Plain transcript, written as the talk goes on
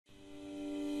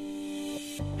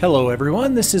Hello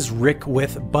everyone, this is Rick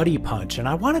with BuddyPunch, and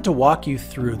I wanted to walk you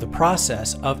through the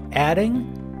process of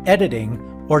adding,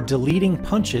 editing, or deleting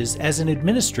punches as an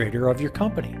administrator of your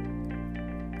company.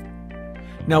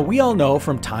 Now, we all know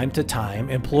from time to time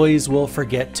employees will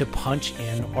forget to punch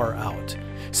in or out.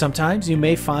 Sometimes you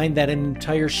may find that an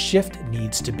entire shift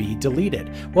needs to be deleted.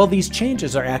 Well, these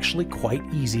changes are actually quite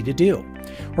easy to do.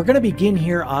 We're going to begin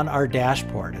here on our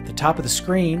dashboard. At the top of the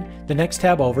screen, the next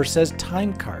tab over says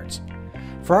Time Cards.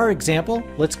 For our example,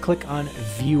 let's click on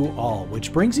View All,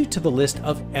 which brings you to the list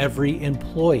of every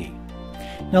employee.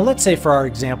 Now let's say for our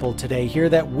example today here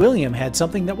that William had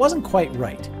something that wasn't quite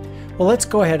right. Well, let's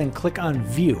go ahead and click on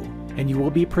View, and you will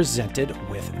be presented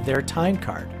with their time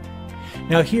card.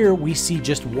 Now here we see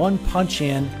just one punch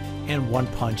in and one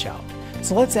punch out.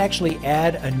 So let's actually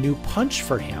add a new punch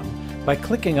for him by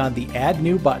clicking on the Add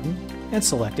New button and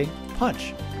selecting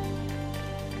Punch.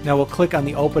 Now we'll click on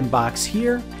the open box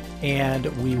here, and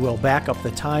we will back up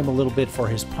the time a little bit for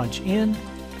his punch in,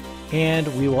 and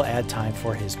we will add time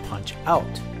for his punch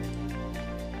out.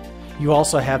 You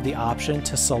also have the option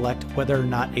to select whether or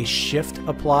not a shift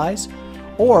applies,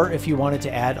 or if you wanted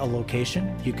to add a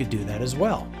location, you could do that as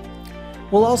well.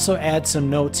 We'll also add some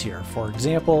notes here. For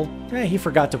example, he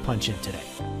forgot to punch in today.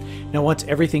 Now once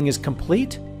everything is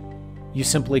complete, you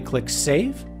simply click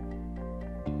Save,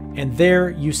 and there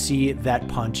you see that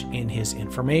punch in his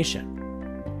information.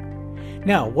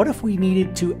 Now, what if we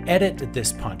needed to edit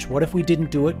this punch? What if we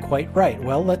didn't do it quite right?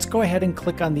 Well, let's go ahead and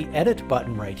click on the Edit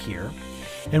button right here,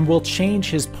 and we'll change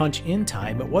his punch in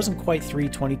time. It wasn't quite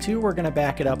 3:22. We're going to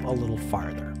back it up a little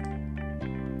farther.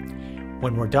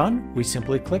 When we're done, we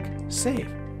simply click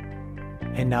Save.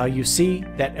 And now you see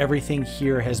that everything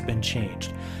here has been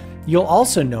changed. You'll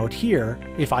also note here,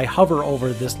 if I hover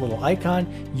over this little icon,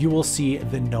 you will see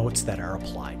the notes that are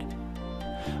applied.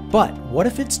 But what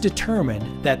if it's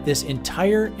determined that this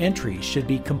entire entry should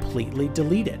be completely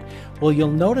deleted? Well, you'll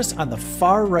notice on the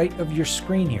far right of your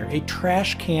screen here a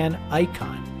trash can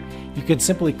icon. You can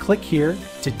simply click here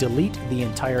to delete the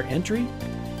entire entry,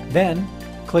 then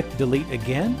click Delete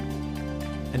again,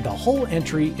 and the whole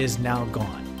entry is now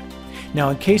gone. Now,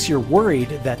 in case you're worried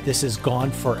that this is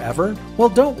gone forever, well,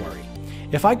 don't worry.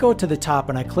 If I go to the top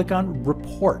and I click on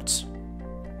Reports,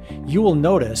 you will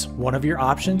notice one of your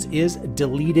options is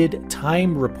Deleted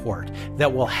Time Report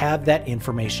that will have that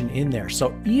information in there.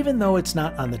 So even though it's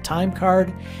not on the time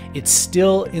card, it's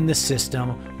still in the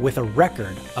system with a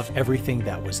record of everything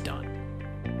that was done.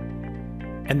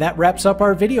 And that wraps up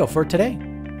our video for today.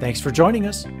 Thanks for joining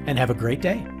us, and have a great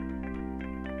day.